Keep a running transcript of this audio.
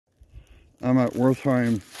I'm at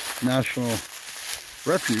Wertheim National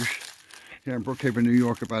Refuge here in Brookhaven, New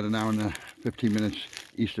York, about an hour and 15 minutes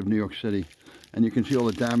east of New York City. And you can see all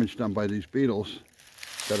the damage done by these beetles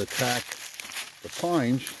that attack the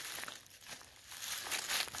pines.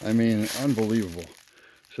 I mean, unbelievable.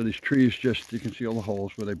 So these trees just, you can see all the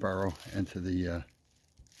holes where they burrow into the...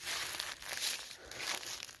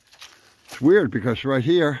 It's weird because right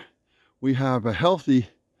here we have a healthy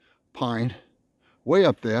pine way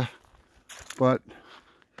up there, but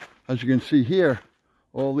as you can see here,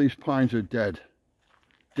 all these pines are dead.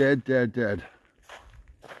 Dead, dead, dead.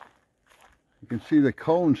 You can see the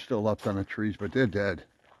cones still up on the trees, but they're dead.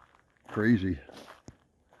 Crazy.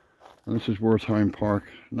 And this is Wertheim Park.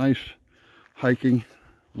 Nice hiking,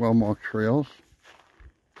 well-marked trails.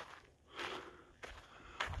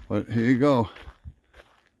 But here you go.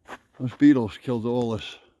 Those beetles killed all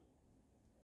this